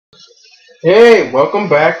Hey, welcome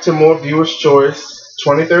back to more Viewer's Choice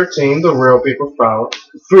 2013, The Real People Found.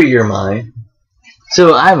 Free your mind.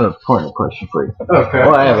 So I have a important question for you. Okay.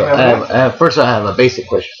 Well, first I have a basic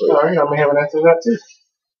question for you. Alright, I may have an answer to that too.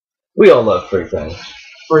 We all love free things,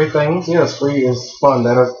 Free things? Yes, free is fun.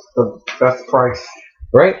 That is the best price.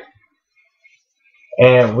 right?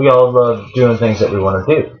 And we all love doing things that we want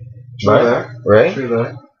to do, True right? that. Right? True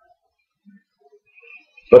that.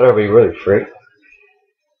 But are we really free?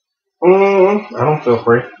 I don't feel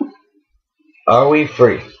free. Are we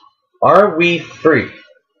free? Are we free?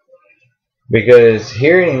 Because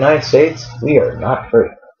here in the United States, we are not free.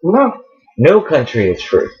 No. No country is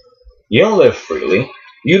free. You don't live freely.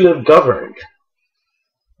 You live governed.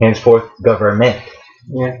 Henceforth, government.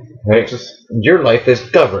 Yeah. Right? Just Your life is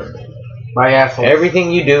governed. my asshole.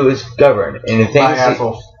 Everything you do is governed, and my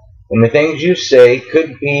asshole. the things you say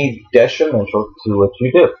could be detrimental to what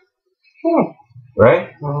you do,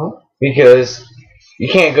 right? Because you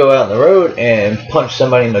can't go out on the road and punch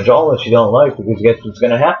somebody in the jaw that you don't like, because guess what's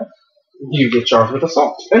going to happen? You get charged with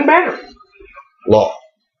assault and battery. Law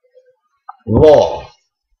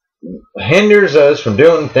hinders us from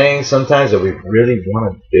doing things sometimes that we really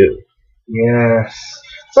want to do. Yes.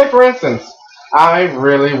 Say, for instance, I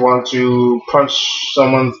really want to punch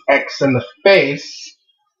someone's ex in the face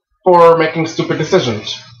for making stupid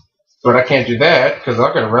decisions. But I can't do that because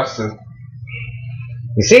I'll get arrested.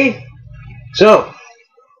 You see? So,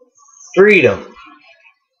 freedom.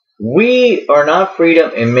 We are not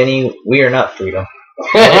freedom. We are not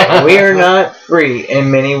free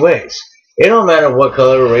in many ways. It don't matter what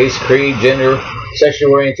color, race, creed, gender,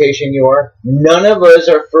 sexual orientation you are. None of us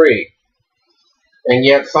are free. And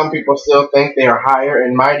yet some people still think they are higher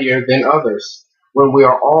and mightier than others, when we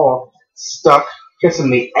are all stuck kissing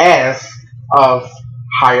the ass of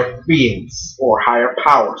higher beings or higher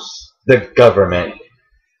powers. The government.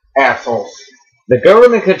 Assholes. The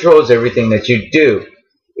government controls everything that you do.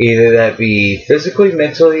 Either that be physically,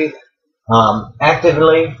 mentally,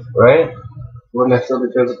 actively, right? Wouldn't necessarily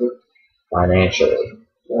physically. Financially.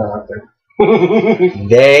 Yeah, okay.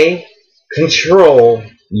 They control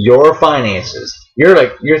your finances.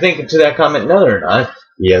 You're thinking to that comment, no, they're not.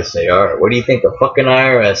 Yes, they are. What do you think the fucking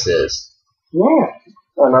IRS is? Yeah,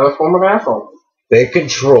 another form of asshole. They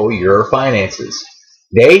control your finances.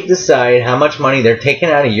 They decide how much money they're taking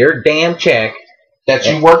out of your damn check that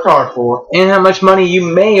you worked hard for, and how much money you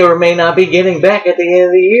may or may not be getting back at the end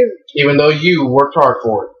of the year, even though you worked hard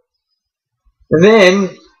for it. And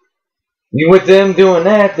then, with them doing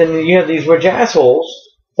that, then you have these rich assholes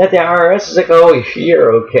that the IRS is like, oh,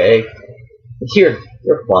 you're okay. You're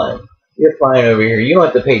fine. You're fine over here. You don't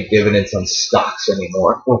have to pay dividends on stocks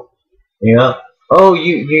anymore. You know? Oh,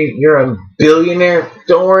 you're a billionaire.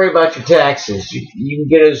 Don't worry about your taxes. You can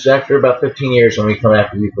get us after about 15 years when we come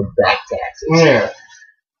after you for back taxes. Yeah.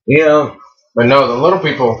 You know? But no, the little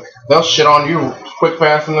people, they'll shit on you quick,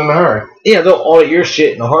 fast, and in a hurry. Yeah, they'll audit your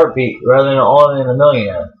shit in a heartbeat rather than auditing a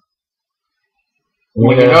millionaire.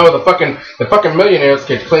 Well, you know, the fucking millionaires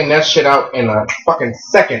could clean that shit out in a fucking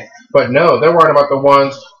second. But no, they're worried about the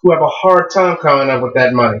ones who have a hard time coming up with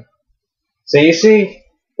that money. So you see,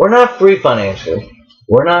 we're not free financially.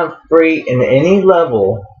 We're not free in any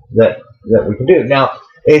level that we can do. Now,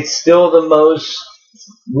 it's still the most.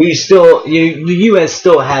 The U.S.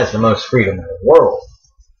 still has the most freedom in the world.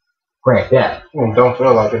 Grant that. Don't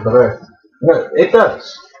feel like it, but hey. No, it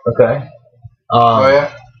does. Okay. Oh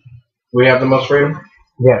yeah. We have the most freedom?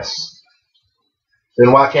 Yes.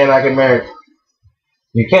 Then why can't I get married?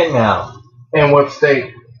 You can now. In what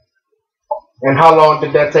state? And how long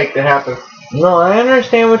did that take to happen? No, I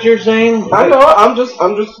understand what you're saying. I know. I'm just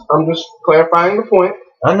clarifying the point.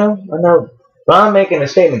 I know. But I'm making a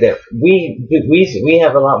statement that we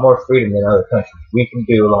have a lot more freedom than other countries. We can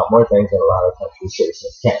do a lot more things than a lot of countries'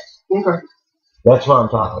 citizens can. Okay. That's what I'm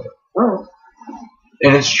talking about. All right.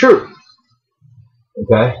 And it's true.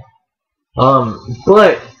 Okay.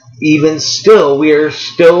 But even still, we are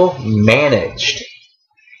still managed.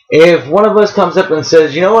 If one of us comes up and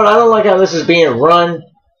says, you know what, I don't like how this is being run,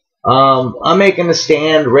 I'm making a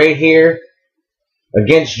stand right here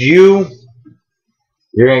against you,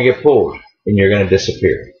 you're going to get pulled and you're going to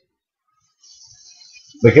disappear.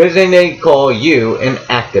 Because then they call you an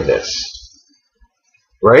activist.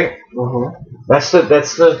 Right? That's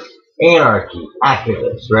the anarchy,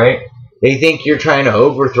 activist, right? They think you're trying to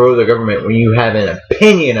overthrow the government when you have an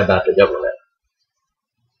opinion about the government.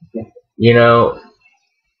 You know?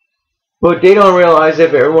 But they don't realize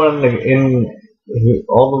if everyone in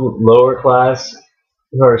all the lower class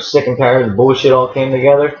who are sick and tired of the bullshit all came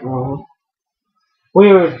together,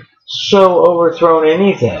 we would so overthrown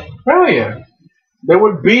anything. Hell yeah. there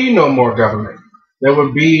would be no more government. There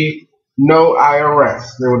would be no IRS.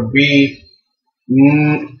 There would be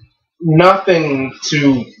nothing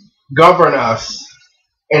to govern us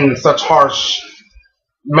in such harsh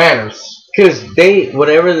manners. Because they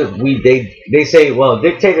say, well,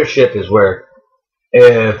 dictatorship is where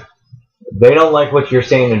if they don't like what you're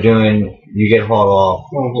saying or doing, you get hauled off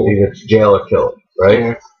to either jail or killed, right?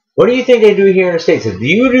 Yeah. What do you think they do here in the States? If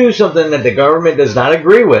you do something that the government does not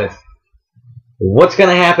agree with, what's going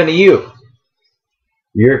to happen to you?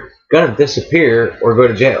 You're going to disappear or go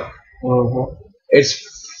to jail.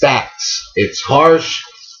 It's facts. It's harsh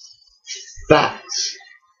facts.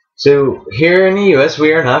 So here in the U.S.,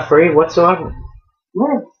 we are not free whatsoever.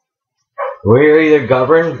 We're either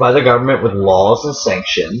governed by the government with laws and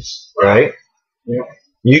sanctions, right? Yeah.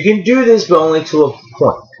 You can do this, but only to a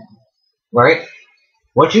point, right?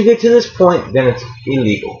 Once you get to this point, then it's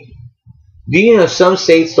illegal. Do you know some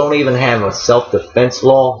states don't even have a self-defense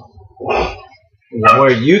law?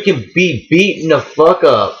 Where you can be beaten the fuck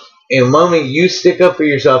up, and the moment you stick up for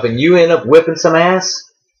yourself and you end up whipping some ass,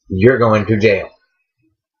 you're going to jail.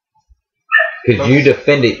 Because you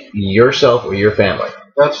defended yourself or your family.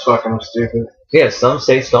 That's fucking stupid. Yeah, some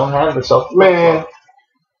states don't have the self-defense law.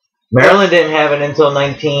 Maryland didn't have it until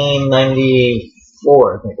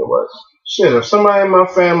 1994, I think it was. Shit, if somebody in my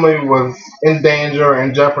family was in danger or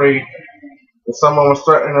in jeopardy, if someone was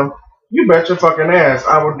threatening them, you bet your fucking ass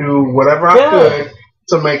I would do whatever I could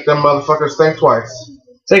to make them motherfuckers think twice.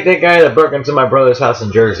 It's like that guy that broke into my brother's house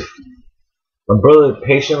in Jersey. My brother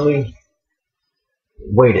patiently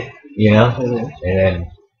waited, you know, and then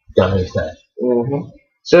done his thing.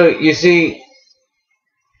 So you see,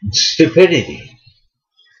 stupidity.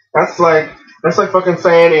 That's like fucking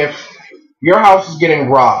saying if your house is getting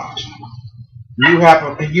robbed, you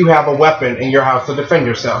have a weapon in your house to defend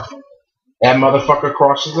yourself. That motherfucker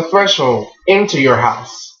crosses the threshold into your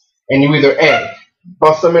house, and you either A,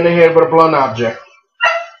 bust him in the head with a blunt object,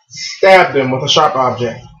 stab him with a sharp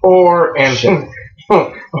object, or, and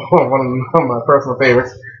one of my personal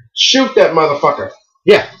favorites, shoot that motherfucker.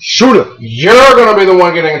 Yeah, shoot him. You're gonna be the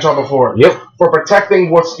one getting in trouble for it. Yep. For protecting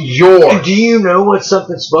what's yours. And do you know what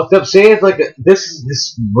something's fucked up? Say it's like this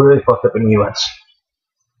is really fucked up in the U.S.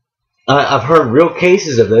 I've heard real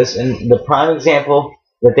cases of this, and the prime example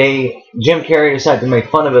that Jim Carrey decided to make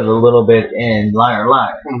fun of it a little bit in Liar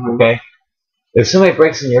Liar. Okay, if somebody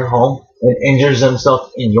breaks in your home and injures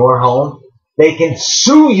themselves in your home, they can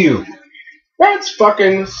sue you. That's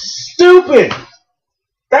fucking stupid.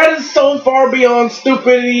 That is so far beyond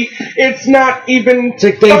stupidity. It's not even it's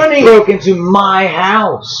like they funny. Broke into my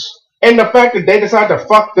house. And the fact that they decide to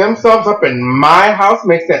fuck themselves up in my house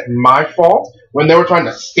makes that my fault when they were trying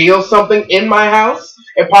to steal something in my house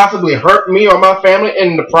and possibly hurt me or my family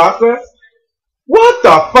in the process? What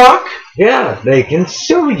the fuck? Yeah, they can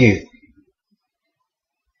sue you.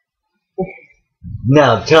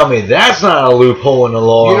 Now tell me that's not a loophole in the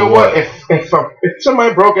law. You know what? If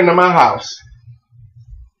somebody broke into my house,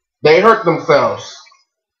 they hurt themselves,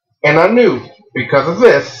 and I knew because of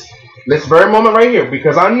this very moment right here,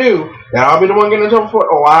 because I knew that I'll be the one getting in trouble for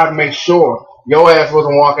it, or I'd make sure your ass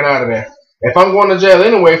wasn't walking out of there. If I'm going to jail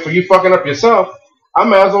anyway for you fucking up yourself, I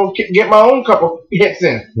might as well get my own couple hits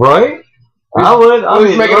in. Right? I would. I'll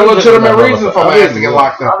be making a legitimate reason for my ass to get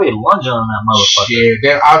locked up. I'll be lunging on that motherfucker. Shit,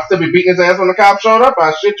 then I'll still be beating his ass when the cops showed up.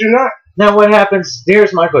 I shit you not. Now what happens?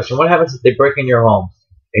 Here's my question: what happens if they break in your home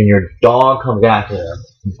and your dog comes after them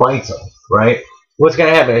and bites them? Right? What's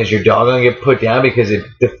gonna happen? Is your dog gonna get put down because it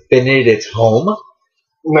defended its home?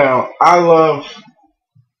 Now I love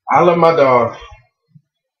my dog.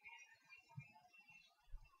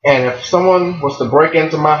 And if someone was to break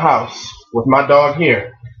into my house with my dog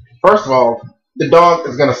here, first of all, the dog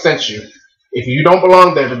is going to sense you. If you don't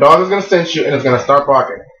belong there, the dog is going to sense you and it's going to start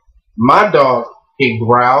barking. My dog, he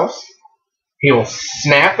growls, he will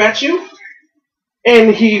snap at you,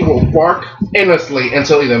 and he will bark endlessly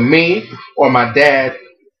until either me or my dad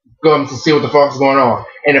comes to see what the fuck is going on.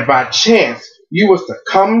 And if by chance you was to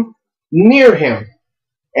come near him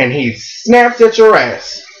and he snaps at your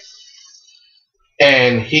ass,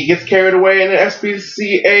 and he gets carried away in an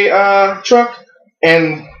SPCA truck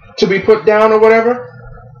and to be put down or whatever,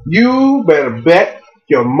 you better bet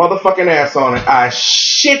your motherfucking ass on it. I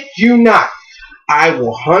shit you not. I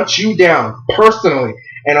will hunt you down personally,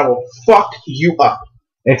 and I will fuck you up.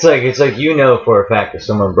 It's like you know for a fact if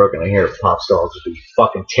someone broke in here, pop stalls would be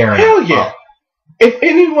fucking tearing. Hell yeah. Up. If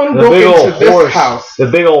anyone broke into this house, the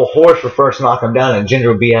big old horse would first knock him down, and Ginger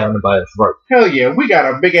would be having him by the throat. Hell yeah, we got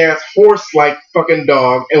a big ass horse-like fucking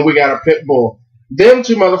dog, and we got a pit bull. Them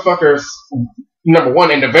two motherfuckers, number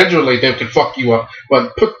one, individually they could fuck you up,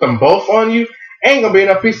 but put them both on you, ain't gonna be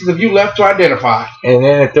enough pieces of you left to identify. And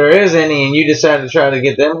then if there is any, and you decide to try to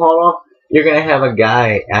get them hauled off, you're gonna have a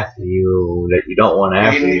guy after you that you don't want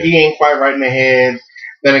after you. He ain't quite right in the head.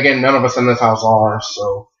 Then again, none of us in this house are,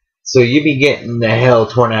 so. So you be getting the hell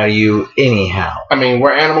torn out of you anyhow. I mean,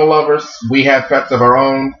 we're animal lovers. We have pets of our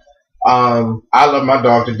own. I love my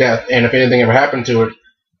dog to death, and if anything ever happened to it,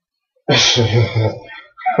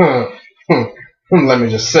 let me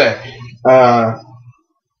just say,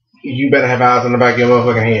 you better have eyes on the back of your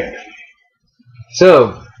motherfucking head.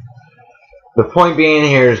 So, the point being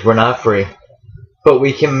here is we're not free, but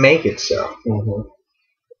we can make it so. Mm-hmm.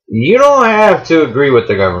 You don't have to agree with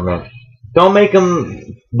the government. Don't make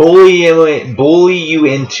them bully you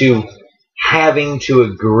into having to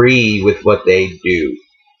agree with what they do,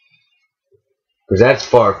 because that's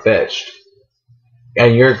far-fetched.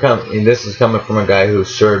 And this is coming from a guy who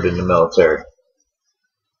served in the military.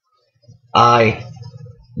 I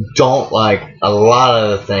don't like a lot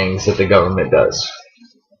of the things that the government does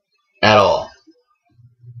at all.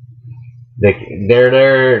 They're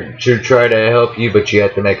there to try to help you, but you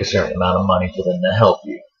have to make a certain amount of money for them to help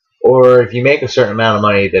you. Or if you make a certain amount of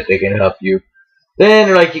money that they can help you, then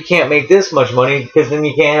they're like, you can't make this much money because then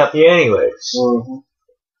you can't help you anyways.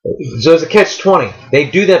 Mm-hmm. So it's a catch-20. They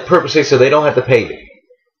do that purposely so they don't have to pay you.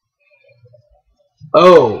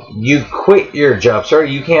 Oh, you quit your job.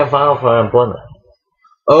 Sorry, you can't file for unemployment.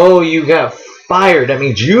 Oh, you got fired. That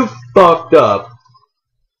means you fucked up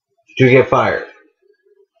to get fired.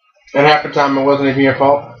 And half the time it wasn't even your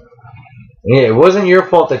fault? Yeah, it wasn't your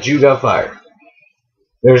fault that you got fired.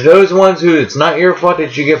 There's those ones who it's not your fault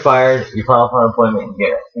that you get fired, you file for unemployment and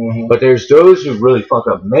get it. Mm-hmm. But there's those who really fuck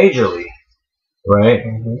up majorly, right?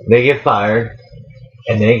 Mm-hmm. They get fired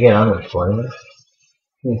and they get unemployment.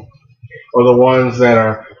 Or the ones that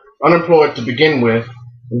are unemployed to begin with,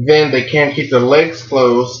 then they can't keep their legs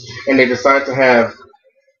closed and they decide to have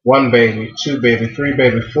 1 baby, 2 baby, 3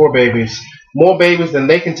 baby, 4 babies, more babies than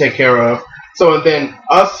they can take care of. So then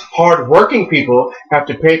us hard-working people have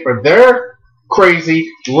to pay for their crazy,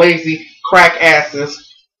 lazy, crack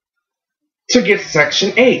asses to get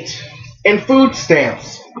Section 8 and food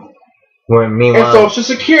stamps and Social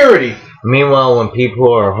Security. Meanwhile, when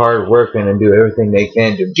people are hard-working and do everything they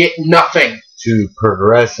can to get nothing, to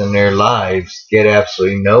progress in their lives, get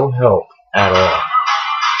absolutely no help at all.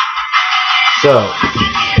 So,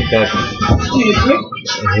 excuse me.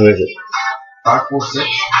 Who is it? 546.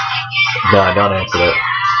 No, don't answer that.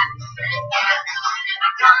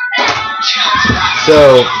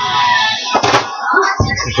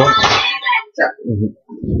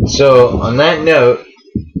 So on that note,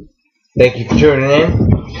 thank you for tuning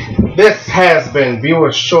in. This has been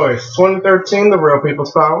Viewer's Choice 2013, The Real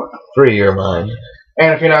People's Power. Free your mind.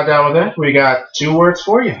 And if you're not down with that, we got 2 words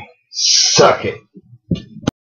for you. Suck it.